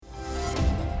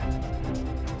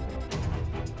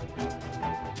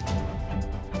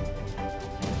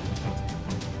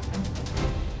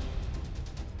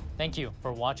Thank you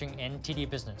for watching NTD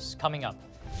Business. Coming up,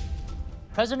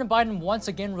 President Biden once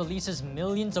again releases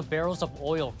millions of barrels of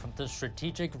oil from the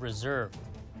strategic reserve.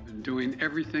 I've been doing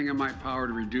everything in my power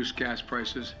to reduce gas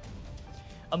prices.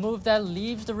 A move that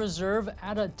leaves the reserve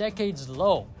at a decade's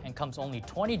low and comes only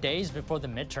 20 days before the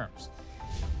midterms.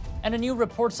 And a new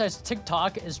report says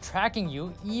TikTok is tracking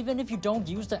you even if you don't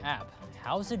use the app.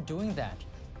 How is it doing that?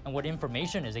 And what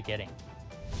information is it getting?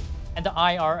 And the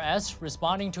IRS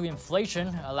responding to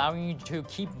inflation, allowing you to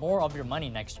keep more of your money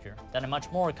next year. That and much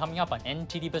more coming up on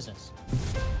NTD Business.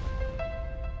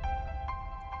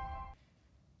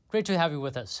 Great to have you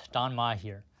with us. Don Ma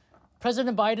here.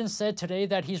 President Biden said today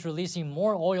that he's releasing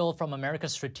more oil from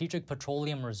America's Strategic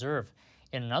Petroleum Reserve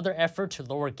in another effort to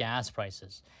lower gas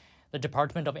prices. The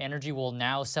Department of Energy will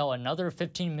now sell another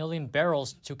 15 million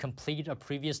barrels to complete a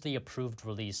previously approved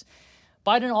release.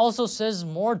 Biden also says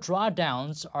more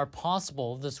drawdowns are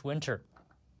possible this winter.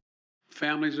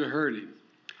 Families are hurting.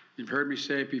 You've heard me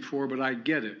say it before, but I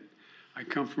get it. I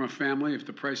come from a family, if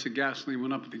the price of gasoline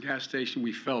went up at the gas station,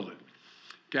 we felt it.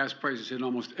 Gas prices hit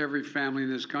almost every family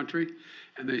in this country,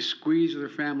 and they squeeze their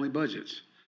family budgets.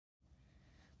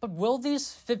 But will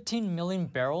these 15 million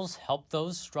barrels help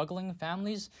those struggling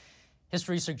families?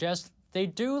 History suggests they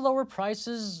do lower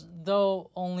prices,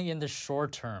 though only in the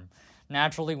short term.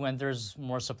 Naturally, when there's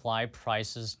more supply,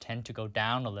 prices tend to go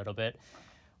down a little bit.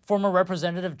 Former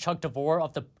Representative Chuck DeVore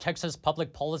of the Texas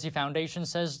Public Policy Foundation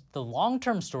says the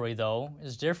long-term story, though,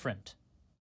 is different.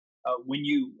 When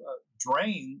you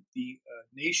drain the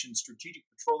nation's strategic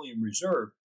petroleum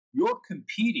reserve, you're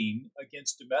competing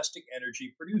against domestic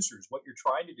energy producers. What you're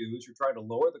trying to do is you're trying to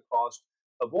lower the cost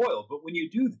of oil. But when you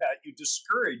do that, you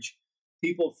discourage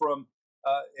people from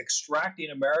extracting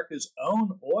America's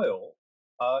own oil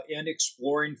and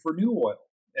exploring for new oil.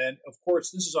 And of course,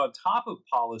 this is on top of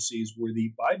policies where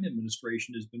the Biden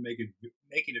administration has been making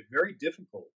it very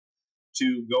difficult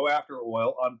to go after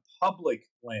oil on public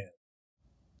land.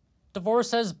 DeVore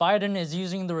says Biden is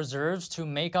using the reserves to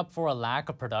make up for a lack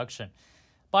of production.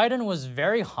 Biden was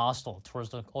very hostile towards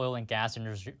the oil and gas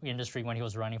industry when he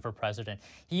was running for president.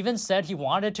 He even said he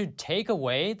wanted to take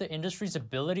away the industry's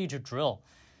ability to drill.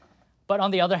 But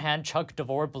on the other hand, Chuck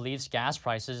DeVore believes gas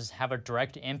prices have a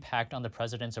direct impact on the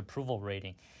president's approval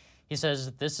rating. He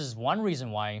says this is one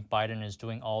reason why Biden is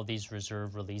doing all these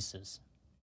reserve releases.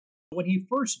 When he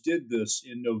first did this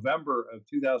in November of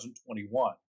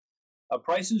 2021,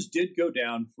 prices did go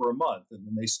down for a month, and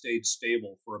then they stayed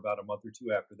stable for about a month or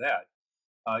two after that.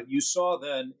 You saw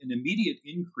then an immediate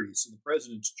increase in the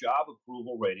president's job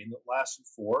approval rating that lasted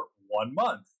for 1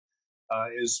 month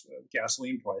as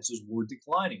gasoline prices were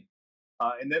declining.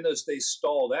 And then as they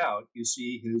stalled out, you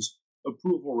see his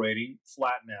approval rating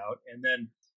flatten out, and then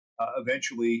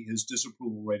eventually his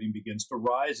disapproval rating begins to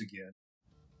rise again.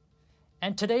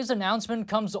 And today's announcement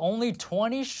comes only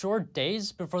 20 short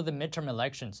days before the midterm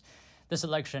elections. This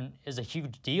election is a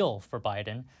huge deal for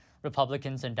Biden.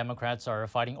 Republicans and Democrats are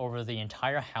fighting over the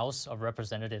entire House of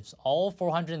Representatives, all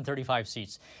 435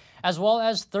 seats, as well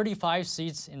as 35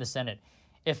 seats in the Senate.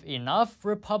 If enough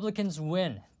Republicans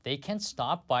win, they can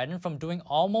stop Biden from doing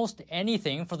almost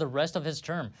anything for the rest of his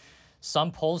term.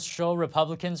 Some polls show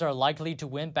Republicans are likely to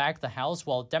win back the House,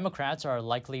 while Democrats are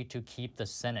likely to keep the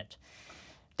Senate.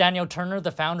 Daniel Turner,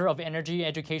 the founder of energy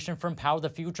education firm Power the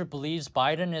Future, believes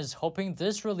Biden is hoping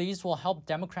this release will help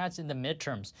Democrats in the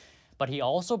midterms. But he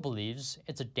also believes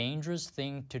it's a dangerous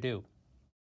thing to do.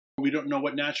 We don't know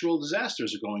what natural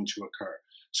disasters are going to occur.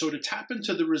 So to tap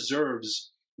into the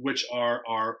reserves, which are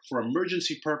for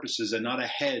emergency purposes and not a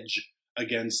hedge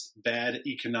against bad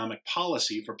economic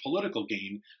policy for political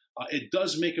gain, it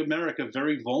does make America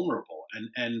very vulnerable.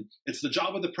 And it's the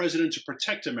job of the president to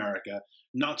protect America,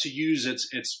 not to use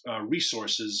its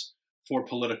resources for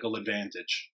political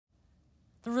advantage.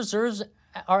 The reserves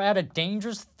are at a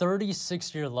dangerous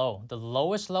 36-year low, the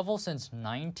lowest level since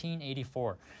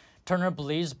 1984. Turner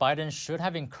believes Biden should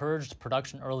have encouraged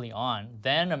production early on.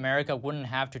 Then America wouldn't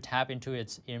have to tap into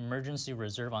its emergency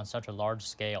reserve on such a large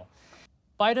scale.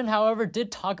 Biden, however,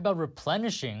 did talk about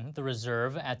replenishing the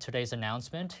reserve at today's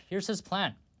announcement. Here's his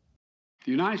plan.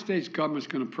 The United States government is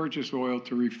going to purchase oil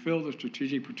to refill the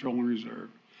Strategic Petroleum Reserve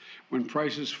when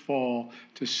prices fall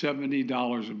to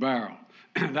 $70 a barrel.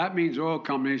 That means oil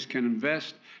companies can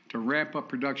invest to ramp up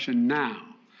production now.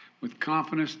 With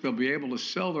confidence, they'll be able to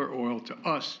sell their oil to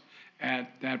us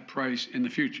at that price in the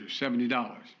future,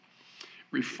 $70.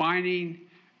 Refining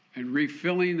and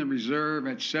refilling the reserve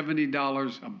at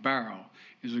 $70 a barrel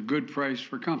is a good price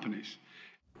for companies.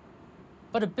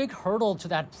 But a big hurdle to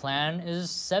that plan is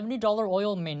 $70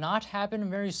 oil may not happen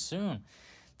very soon.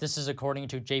 This is according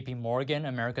to JP Morgan,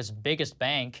 America's biggest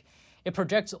bank. It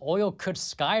projects oil could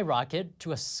skyrocket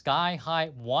to a sky-high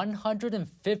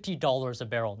 $150 a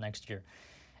barrel next year.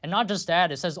 And not just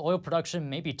that, it says oil production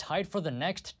may be tight for the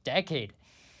next decade.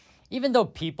 Even though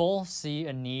people see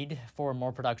a need for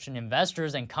more production,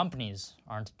 investors and companies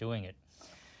aren't doing it.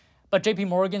 But JP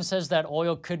Morgan says that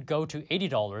oil could go to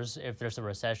 $80 if there's a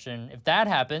recession. If that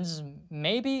happens,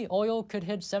 maybe oil could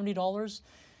hit $70.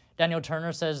 Daniel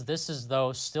Turner says this is,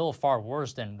 though, still far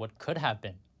worse than what could have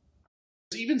been.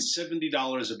 Even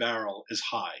 $70 a barrel is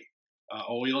high.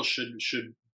 Oil should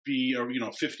be,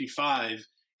 55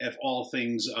 if all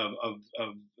things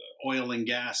of oil and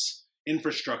gas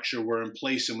infrastructure were in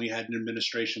place and we had an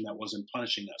administration that wasn't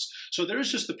punishing us. So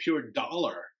there's just the pure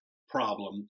dollar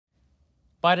problem.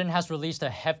 Biden has released a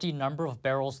hefty number of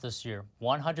barrels this year,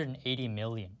 180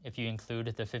 million, if you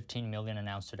include the 15 million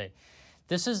announced today.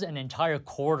 This is an entire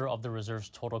quarter of the reserve's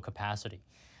total capacity.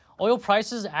 Oil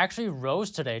prices actually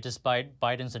rose today despite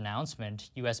Biden's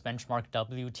announcement. U.S. benchmark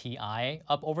WTI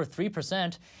up over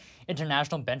 3%.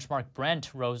 International benchmark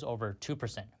Brent rose over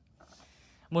 2%.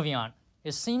 Moving on,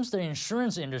 it seems the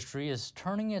insurance industry is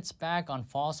turning its back on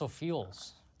fossil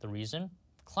fuels. The reason?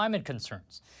 Climate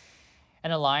concerns.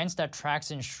 An alliance that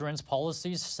tracks insurance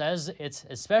policies says it's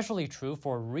especially true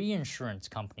for reinsurance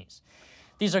companies.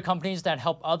 These are companies that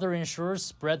help other insurers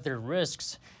spread their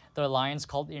risks. The alliance,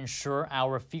 called Insure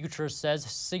Our Future, says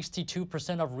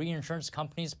 62% of reinsurance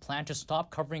companies plan to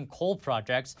stop covering coal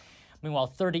projects.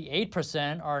 Meanwhile,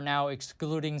 38% are now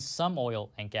excluding some oil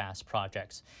and gas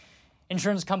projects.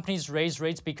 Insurance companies raise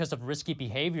rates because of risky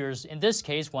behaviors. In this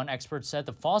case, one expert said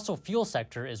the fossil fuel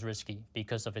sector is risky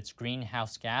because of its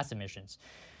greenhouse gas emissions.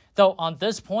 Though on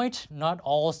this point, not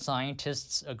all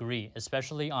scientists agree,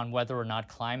 especially on whether or not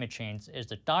climate change is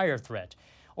a dire threat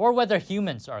or whether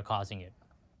humans are causing it.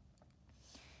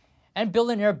 And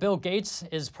billionaire Bill Gates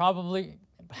is probably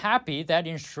happy that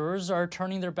insurers are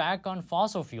turning their back on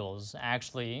fossil fuels.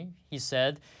 Actually, he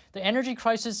said, the energy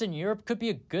crisis in Europe could be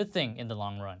a good thing in the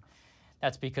long run.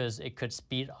 That's because it could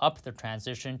speed up the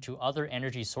transition to other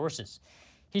energy sources.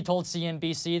 He told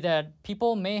CNBC that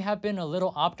people may have been a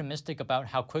little optimistic about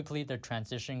how quickly the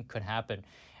transition could happen,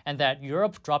 and that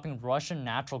Europe dropping Russian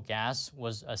natural gas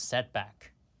was a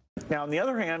setback. Now, on the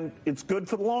other hand, it's good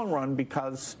for the long run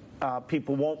because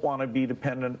people won't want to be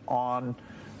dependent on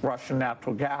Russian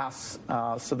natural gas,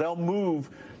 so they'll move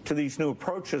to these new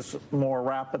approaches more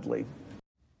rapidly.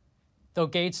 Though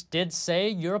Gates did say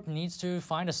Europe needs to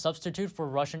find a substitute for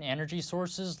Russian energy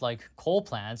sources like coal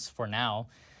plants for now,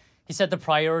 he said the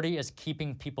priority is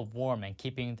keeping people warm and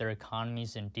keeping their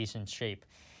economies in decent shape.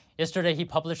 Yesterday, he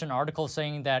published an article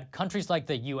saying that countries like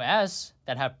the U.S.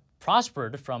 that have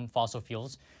prospered from fossil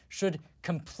fuels should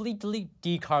completely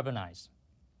decarbonize.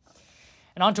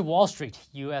 And on to Wall Street.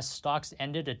 U.S. stocks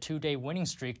ended a two-day winning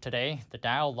streak today. The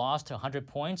Dow lost 100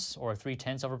 points, or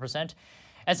 0.3%.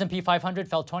 S&P 500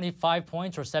 fell 25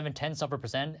 points, or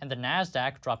 0.7%, and the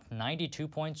Nasdaq dropped 92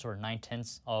 points, or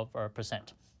 0.9%.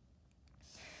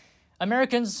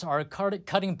 Americans are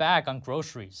cutting back on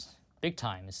groceries, big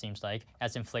time it seems like,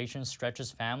 as inflation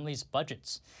stretches families'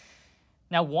 budgets.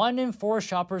 Now, 1 in 4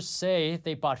 shoppers say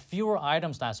they bought fewer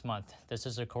items last month. This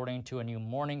is according to a new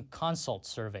Morning Consult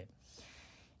survey.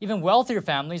 Even wealthier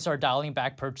families are dialing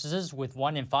back purchases, with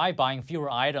 1 in 5 buying fewer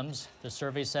items. The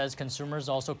survey says consumers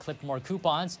also clipped more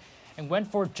coupons and went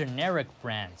for generic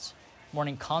brands.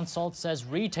 Morning Consult says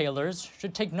retailers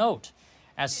should take note,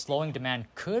 as slowing demand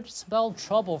could spell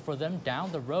trouble for them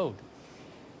down the road.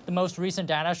 The most recent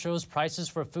data shows prices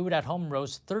for food at home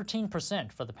rose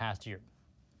 13% for the past year.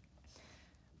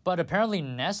 But apparently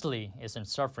Nestle isn't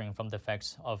suffering from the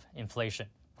effects of inflation.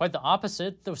 Quite the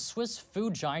opposite, the Swiss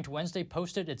food giant Wednesday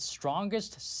posted its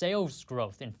strongest sales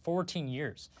growth in 14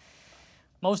 years.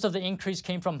 Most of the increase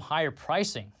came from higher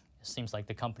pricing. It seems like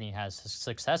the company has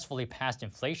successfully passed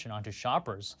inflation onto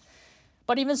shoppers.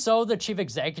 But even so, the chief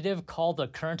executive called the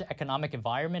current economic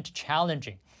environment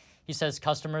challenging. He says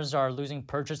customers are losing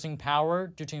purchasing power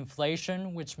due to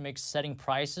inflation, which makes setting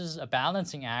prices a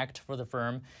balancing act for the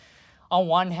firm. On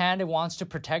one hand, it wants to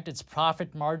protect its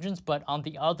profit margins, but on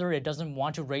the other, it doesn't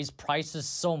want to raise prices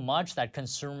so much that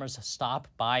consumers stop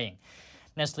buying.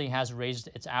 Nestle has raised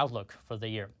its outlook for the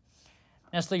year.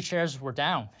 Nestle shares were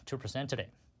down 2% today.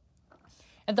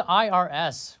 And the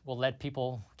IRS will let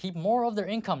people keep more of their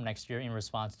income next year in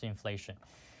response to inflation.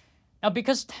 Now,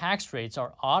 because tax rates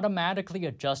are automatically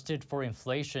adjusted for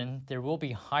inflation, there will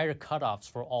be higher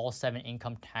cutoffs for all 7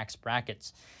 income tax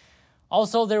brackets.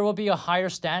 Also, there will be a higher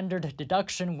standard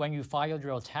deduction when you file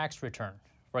your tax return.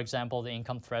 For example, the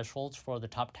income thresholds for the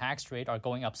top tax rate are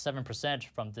going up 7%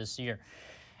 from this year.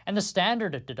 And the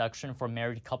standard deduction for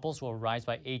married couples will rise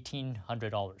by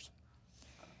 $1,800.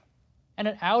 And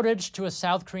an outage to a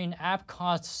South Korean app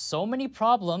caused so many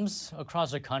problems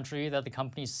across the country that the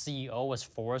company's CEO was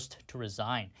forced to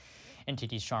resign.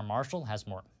 NTD's Sean Marshall has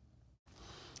more.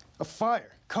 A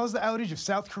fire caused the outage of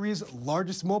South Korea's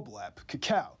largest mobile app,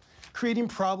 Kakao, creating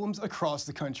problems across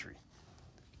the country.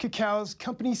 Kakao's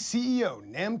company CEO,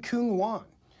 Nam Kyung-won,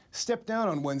 stepped down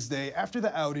on Wednesday after the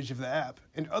outage of the app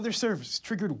and other services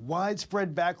triggered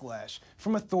widespread backlash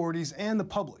from authorities and the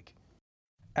public.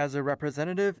 As a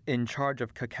representative in charge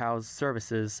of Kakao's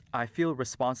services, I feel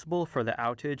responsible for the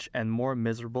outage and more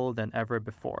miserable than ever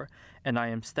before, and I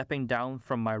am stepping down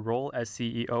from my role as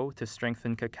CEO to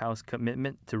strengthen Kakao's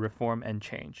commitment to reform and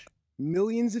change.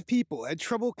 Millions of people had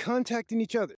trouble contacting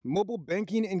each other. Mobile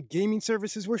banking and gaming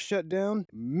services were shut down.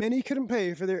 Many couldn't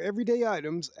pay for their everyday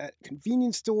items at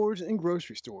convenience stores and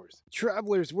grocery stores.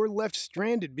 Travelers were left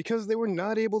stranded because they were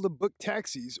not able to book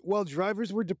taxis, while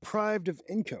drivers were deprived of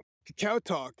income. Kakao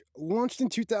Talk, launched in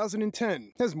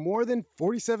 2010, has more than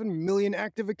 47 million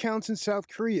active accounts in South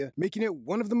Korea, making it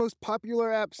one of the most popular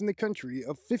apps in the country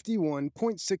of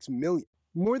 51.6 million.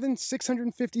 More than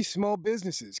 650 small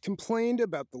businesses complained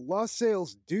about the lost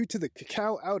sales due to the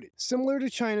Kakao outage. Similar to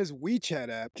China's WeChat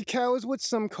app, Kakao is what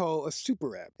some call a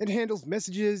super app. It handles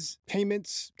messages,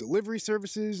 payments, delivery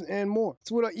services, and more.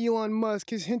 It's what Elon Musk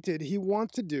has hinted he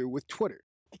wants to do with Twitter.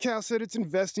 Kakao said it's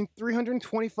investing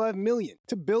 $325 million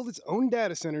to build its own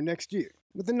data center next year,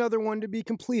 with another one to be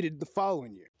completed the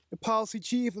following year. The policy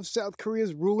chief of South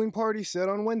Korea's ruling party said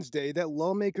on Wednesday that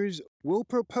lawmakers will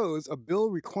propose a bill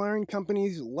requiring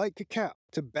companies like Kakao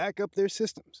to back up their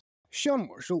systems. Sean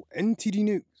Marshall, NTD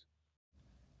News.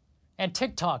 And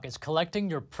TikTok is collecting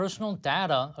your personal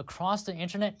data across the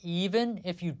internet even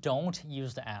if you don't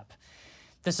use the app.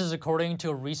 This is according to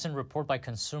a recent report by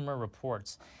Consumer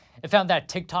Reports. It found that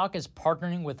TikTok is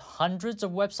partnering with hundreds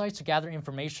of websites to gather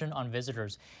information on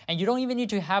visitors, and you don't even need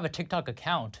to have a TikTok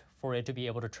account for it to be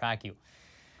able to track you.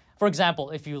 For example,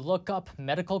 if you look up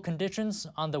medical conditions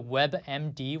on the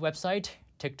WebMD website,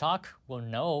 TikTok will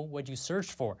know what you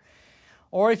searched for.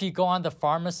 Or if you go on the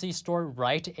pharmacy store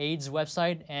Rite Aid's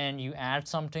website and you add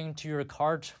something to your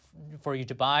cart for you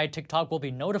to buy, TikTok will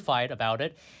be notified about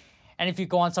it. And if you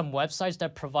go on some websites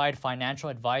that provide financial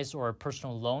advice or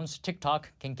personal loans,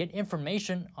 TikTok can get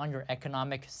information on your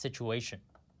economic situation.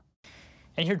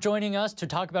 And here joining us to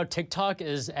talk about TikTok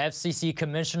is FCC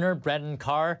Commissioner Brendan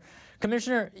Carr.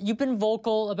 Commissioner, you've been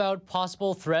vocal about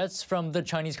possible threats from the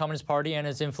Chinese Communist Party and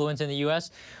its influence in the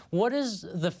U.S. What is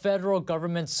the federal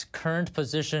government's current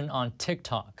position on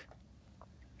TikTok?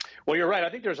 Well, you're right. I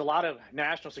think there's a lot of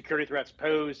national security threats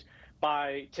posed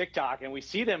by TikTok, and we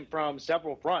see them from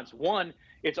several fronts. One,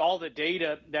 it's all the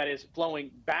data that is flowing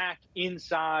back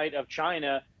inside of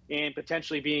China and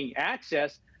potentially being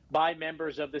accessed by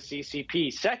members of the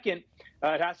CCP. Second,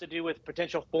 it has to do with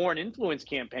potential foreign influence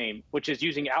campaign, which is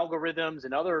using algorithms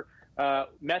and other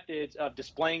methods of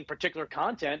displaying particular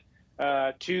content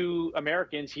to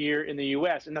Americans here in the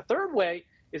U.S. And the third way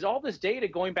is all this data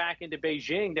going back into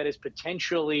Beijing that is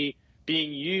potentially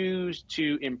being used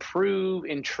to improve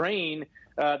and train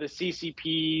the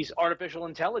CCP's artificial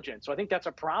intelligence. So I think that's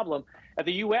a problem. At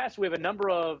the U.S., we have a number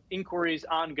of inquiries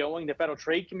ongoing. The Federal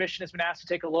Trade Commission has been asked to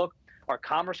take a look. Our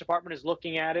Commerce Department is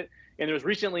looking at it. And there was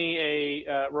recently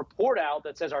a report out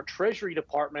that says our Treasury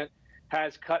Department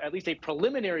has cut at least a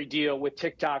preliminary deal with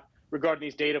TikTok regarding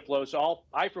these data flows. So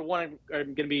I, for one,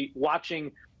 am going to be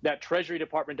watching that Treasury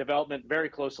Department development very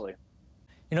closely.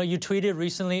 You know, you tweeted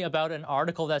recently about an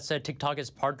article that said TikTok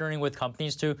is partnering with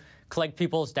companies to collect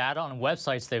people's data on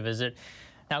websites they visit.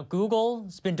 Now,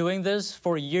 Google's been doing this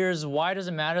for years. Why does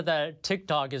it matter that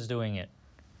TikTok is doing it?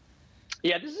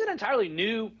 Yeah, this is an entirely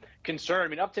new concern. I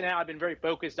mean, up to now, I've been very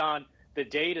focused on the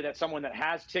data that someone that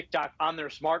has TikTok on their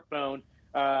smartphone,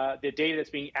 the data that's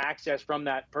being accessed from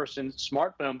that person's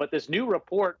smartphone. But this new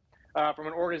report from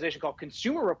an organization called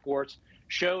Consumer Reports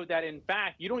showed that, in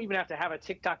fact, you don't even have to have a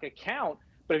TikTok account.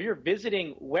 But if you're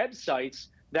visiting websites,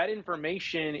 that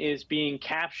information is being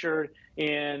captured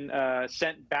and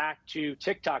sent back to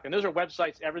TikTok. And those are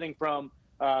websites, everything from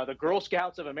the Girl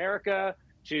Scouts of America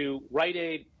to Rite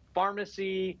Aid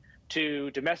Pharmacy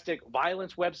to domestic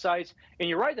violence websites. And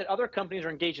you're right that other companies are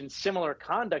engaged in similar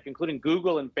conduct, including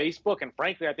Google and Facebook. And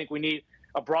frankly, I think we need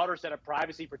a broader set of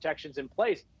privacy protections in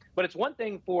place. But it's one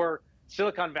thing for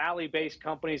Silicon Valley-based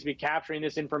companies to be capturing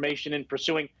this information and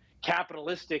pursuing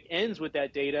capitalistic ends with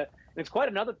that data. And it's quite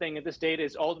another thing that this data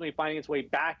is ultimately finding its way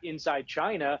back inside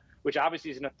China, which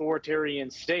obviously is an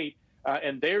authoritarian state,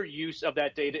 and their use of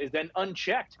that data is then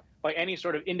unchecked by any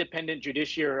sort of independent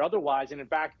judiciary or otherwise. And in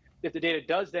fact, if the data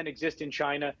does then exist in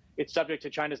China, it's subject to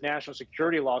China's national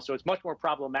security law. So it's much more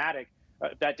problematic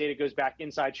if that data goes back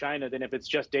inside China than if it's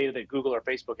just data that Google or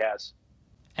Facebook has.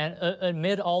 And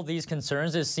amid all these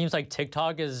concerns, it seems like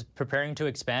TikTok is preparing to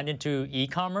expand into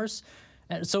e-commerce.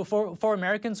 And so for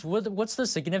Americans, what's the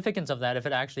significance of that if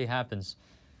it actually happens?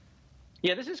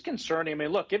 Yeah, this is concerning. I mean,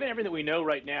 look, given everything that we know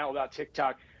right now about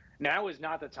TikTok, now is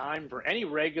not the time for any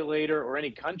regulator or any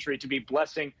country to be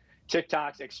blessing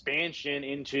TikTok's expansion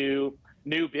into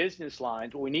new business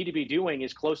lines. What we need to be doing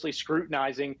is closely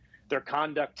scrutinizing their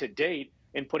conduct to date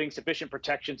and putting sufficient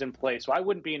protections in place. So I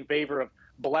wouldn't be in favor of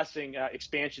blessing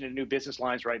expansion in new business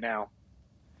lines right now.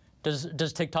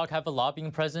 Does TikTok have a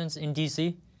lobbying presence in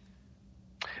D.C.?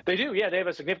 They do, yeah. They have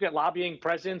a significant lobbying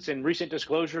presence, and recent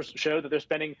disclosures show that they're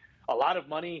spending a lot of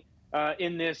money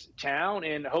in this town,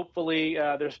 and hopefully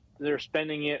they're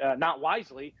spending it not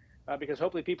wisely, because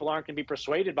hopefully people aren't going to be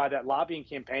persuaded by that lobbying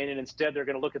campaign, and instead they're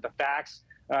going to look at the facts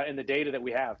and the data that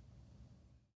we have.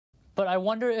 But I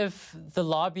wonder if the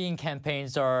lobbying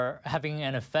campaigns are having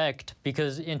an effect,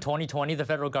 because in 2020, the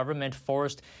federal government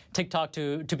forced TikTok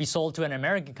to be sold to an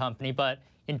American company, but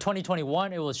in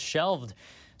 2021, it was shelved.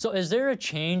 So is there a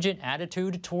change in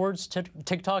attitude towards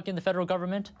TikTok in the federal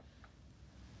government?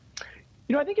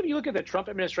 You know, I think if you look at the Trump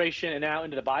administration and now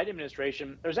into the Biden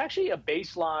administration, there's actually a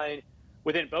baseline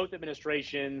within both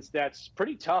administrations that's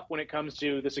pretty tough when it comes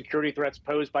to the security threats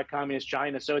posed by Communist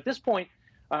China. So at this point,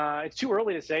 it's too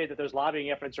early to say that those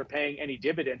lobbying efforts are paying any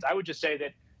dividends. I would just say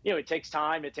that, you know, it takes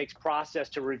time, it takes process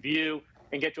to review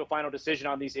and get to a final decision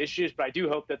on these issues. But I do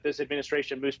hope that this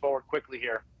administration moves forward quickly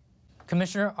here.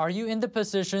 Commissioner, are you in the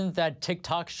position that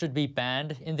TikTok should be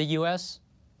banned in the U.S.?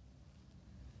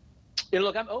 You know,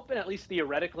 look, I'm open, at least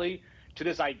theoretically, to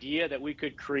this idea that we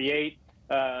could create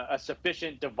a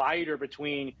sufficient divider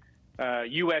between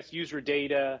U.S. user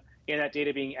data and that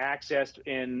data being accessed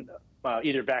in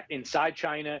either back inside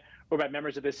China or by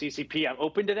members of the CCP. I'm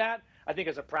open to that. I think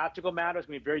as a practical matter, it's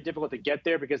going to be very difficult to get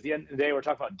there because at the end of the day, we're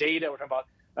talking about data, we're talking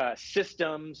about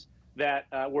systems that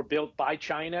were built by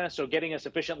China. So getting a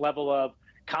sufficient level of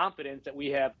confidence that we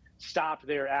have stopped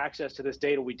their access to this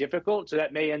data will be difficult. So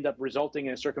that may end up resulting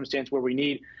in a circumstance where we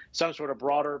need some sort of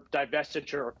broader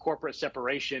divestiture or corporate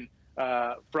separation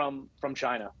from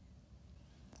China.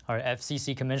 All right,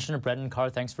 FCC Commissioner Brendan Carr,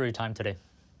 thanks for your time today.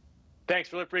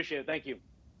 Thanks, really appreciate it. Thank you.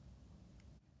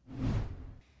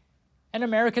 And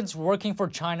Americans working for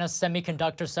China's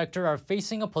semiconductor sector are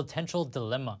facing a potential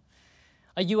dilemma.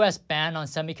 A U.S. ban on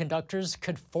semiconductors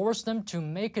could force them to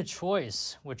make a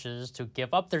choice, which is to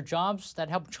give up their jobs that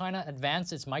help China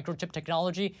advance its microchip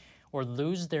technology or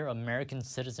lose their American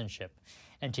citizenship.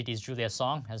 NTD's Julia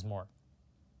Song has more.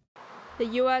 The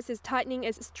U.S. is tightening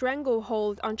its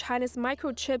stranglehold on China's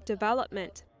microchip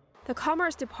development. The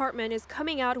Commerce Department is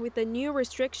coming out with a new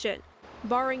restriction,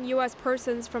 barring U.S.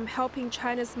 persons from helping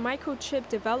China's microchip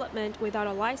development without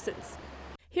a license.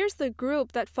 Here's the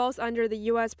group that falls under the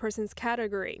U.S. persons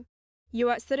category: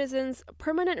 U.S. citizens,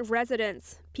 permanent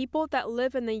residents, people that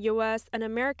live in the U.S., and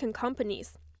American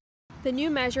companies. The new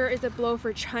measure is a blow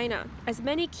for China, as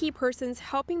many key persons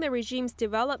helping the regime's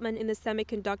development in the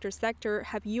semiconductor sector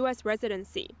have U.S.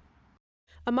 residency.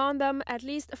 Among them, at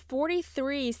least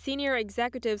 43 senior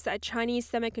executives at Chinese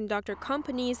semiconductor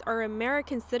companies are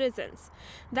American citizens.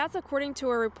 That's according to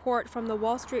a report from the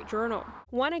Wall Street Journal.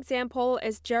 One example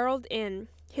is Gerald In.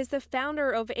 He's the founder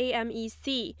of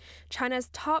AMEC, China's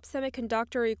top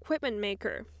semiconductor equipment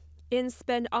maker. In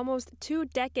spent almost 2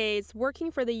 decades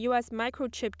working for the U.S.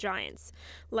 microchip giants,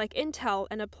 like Intel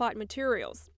and Applied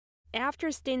Materials.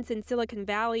 After stints in Silicon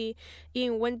Valley,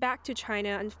 In went back to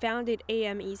China and founded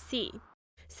AMEC.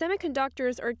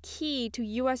 Semiconductors are key to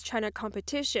U.S.-China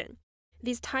competition.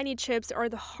 These tiny chips are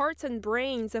the hearts and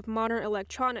brains of modern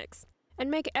electronics and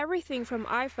make everything from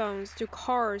iPhones to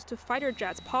cars to fighter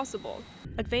jets possible.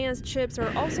 Advanced chips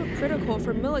are also critical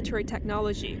for military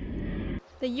technology.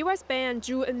 The U.S. ban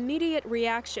drew immediate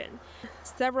reaction.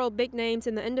 Several big names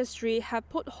in the industry have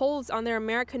put holds on their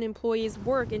American employees'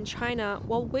 work in China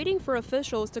while waiting for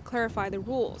officials to clarify the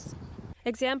rules.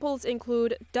 Examples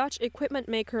include Dutch equipment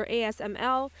maker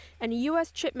ASML and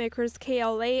U.S. chip makers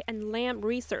KLA and Lam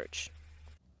Research.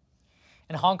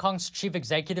 And Hong Kong's chief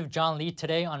executive John Lee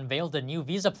today unveiled a new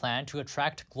visa plan to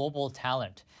attract global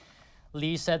talent.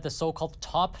 Lee said the so-called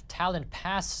Top Talent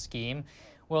Pass scheme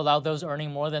will allow those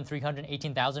earning more than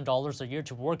 $318,000 a year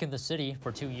to work in the city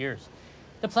for 2 years.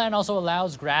 The plan also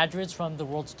allows graduates from the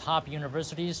world's top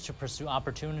universities to pursue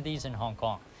opportunities in Hong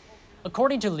Kong.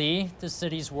 According to Lee, the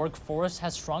city's workforce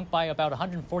has shrunk by about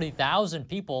 140,000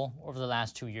 people over the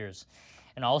last 2 years.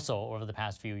 And also, over the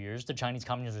past few years, the Chinese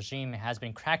Communist regime has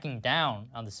been cracking down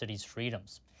on the city's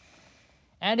freedoms.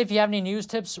 And if you have any news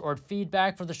tips or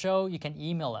feedback for the show, you can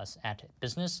email us at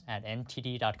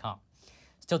business@ntd.com.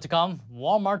 Still to come,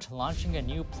 Walmart launching a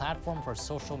new platform for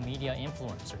social media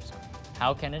influencers.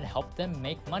 How can it help them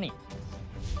make money?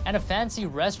 And a fancy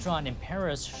restaurant in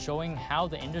Paris showing how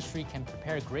the industry can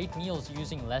prepare great meals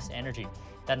using less energy.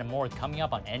 That and more coming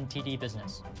up on NTD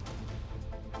Business.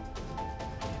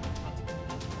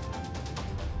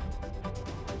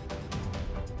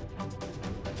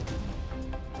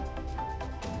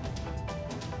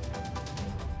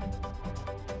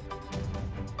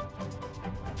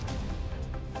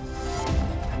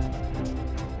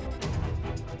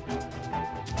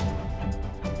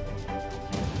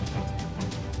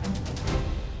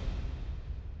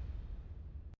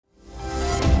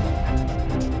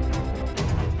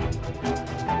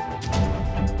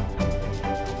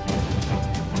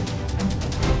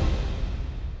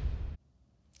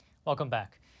 Welcome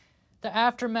back. The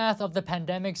aftermath of the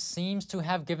pandemic seems to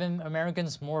have given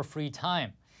Americans more free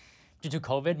time. Due to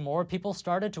COVID, more people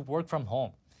started to work from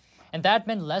home. And that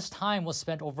meant less time was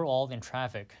spent overall in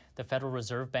traffic. The Federal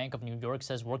Reserve Bank of New York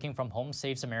says working from home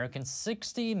saves Americans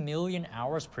 60 million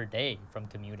hours per day from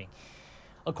commuting.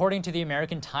 According to the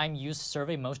American Time Use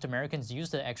Survey, most Americans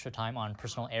use the extra time on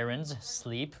personal errands,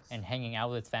 sleep, and hanging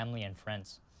out with family and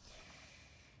friends.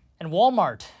 And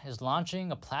Walmart is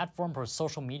launching a platform for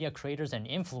social media creators and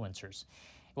influencers.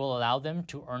 It will allow them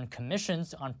to earn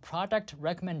commissions on product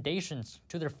recommendations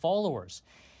to their followers.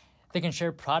 They can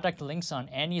share product links on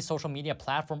any social media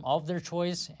platform of their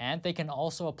choice, and they can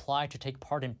also apply to take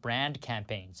part in brand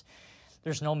campaigns.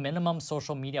 There's no minimum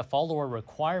social media follower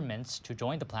requirements to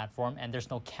join the platform, and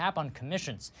there's no cap on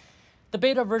commissions. The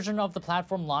beta version of the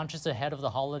platform launches ahead of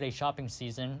the holiday shopping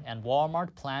season, and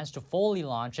Walmart plans to fully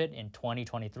launch it in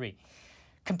 2023.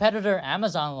 Competitor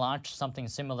Amazon launched something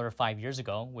similar 5 years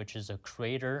ago, which is a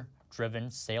creator-driven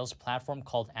sales platform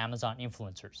called Amazon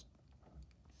Influencers.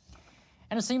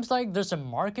 And it seems like there's a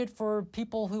market for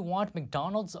people who want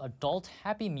McDonald's adult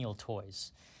Happy Meal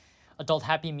toys. Adult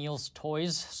Happy Meals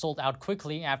toys sold out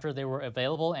quickly after they were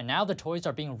available, and now the toys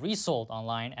are being resold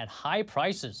online at high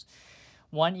prices.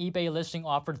 One eBay listing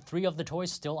offered 3 of the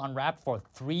toys still unwrapped for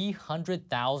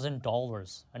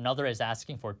 $300,000. Another is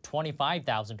asking for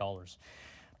 $25,000.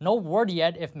 No word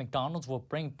yet if McDonald's will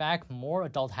bring back more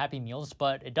adult Happy Meals,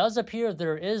 but it does appear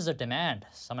there is a demand.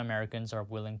 Some Americans are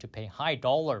willing to pay high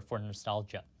dollar for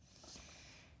nostalgia.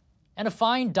 And a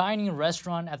fine dining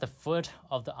restaurant at the foot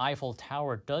of the Eiffel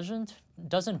Tower doesn't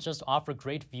just offer a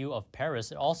great view of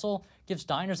Paris, it also gives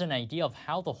diners an idea of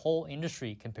how the whole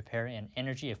industry can prepare an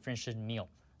energy-efficient meal.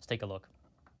 Let's take a look.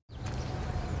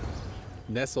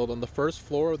 Nestled on the first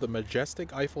floor of the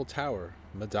majestic Eiffel Tower,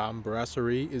 Madame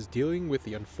Brasserie is dealing with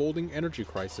the unfolding energy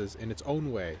crisis in its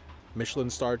own way.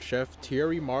 Michelin-starred chef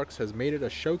Thierry Marx has made it a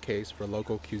showcase for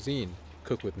local cuisine,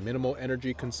 cooked with minimal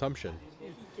energy consumption.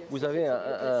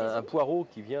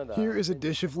 Here is a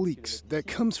dish of leeks that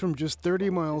comes from just 30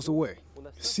 miles away.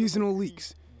 Seasonal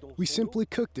leeks. We simply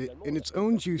cooked it in its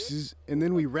own juices and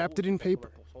then we wrapped it in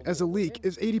paper, as a leek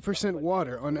is 80%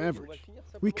 water on average.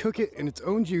 We cook it in its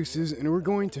own juices and we're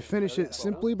going to finish it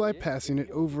simply by passing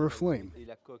it over a flame.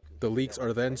 The leeks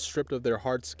are then stripped of their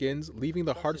hard skins, leaving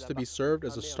the hearts to be served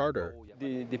as a starter.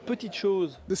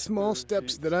 The small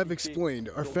steps that I've explained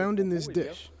are found in this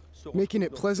dish, making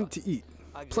it pleasant to eat,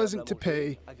 pleasant to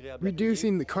pay,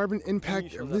 reducing the carbon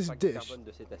impact of this dish,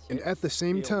 and at the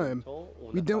same time,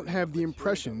 we don't have the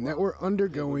impression that we're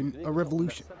undergoing a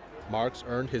revolution. Marx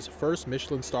earned his first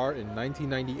Michelin star in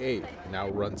 1998 and now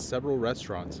runs several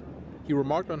restaurants. He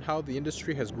remarked on how the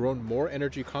industry has grown more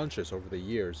energy conscious over the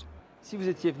years.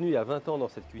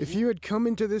 If you had come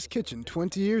into this kitchen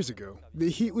 20 years ago, the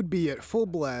heat would be at full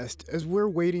blast as we're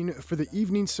waiting for the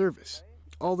evening service.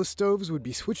 All the stoves would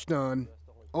be switched on,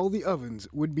 all the ovens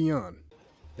would be on.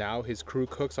 Now his crew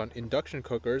cooks on induction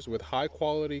cookers with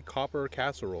high-quality copper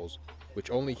casseroles,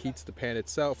 which only heats the pan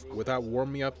itself without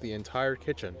warming up the entire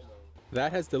kitchen.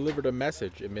 That has delivered a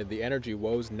message amid the energy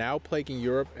woes now plaguing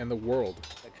Europe and the world.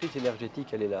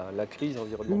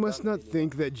 We must not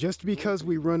think that just because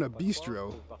we run a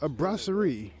bistro, a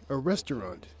brasserie, a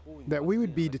restaurant, that we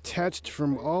would be detached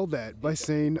from all that by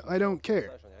saying, I don't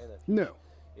care. No,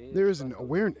 there is an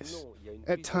awareness.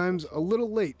 At times a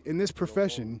little late in this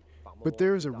profession, but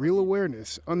there is a real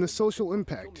awareness on the social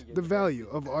impact, the value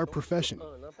of our profession.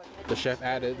 The chef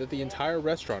added that the entire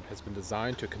restaurant has been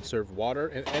designed to conserve water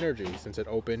and energy since it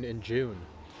opened in June.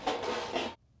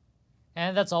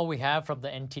 And that's all we have from the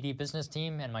NTD business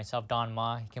team and myself, Don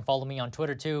Ma. You can follow me on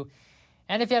Twitter too.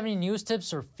 And if you have any news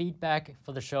tips or feedback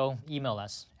for the show, email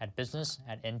us at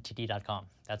business@ntd.com.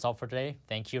 That's all for today.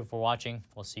 Thank you for watching.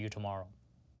 We'll see you tomorrow.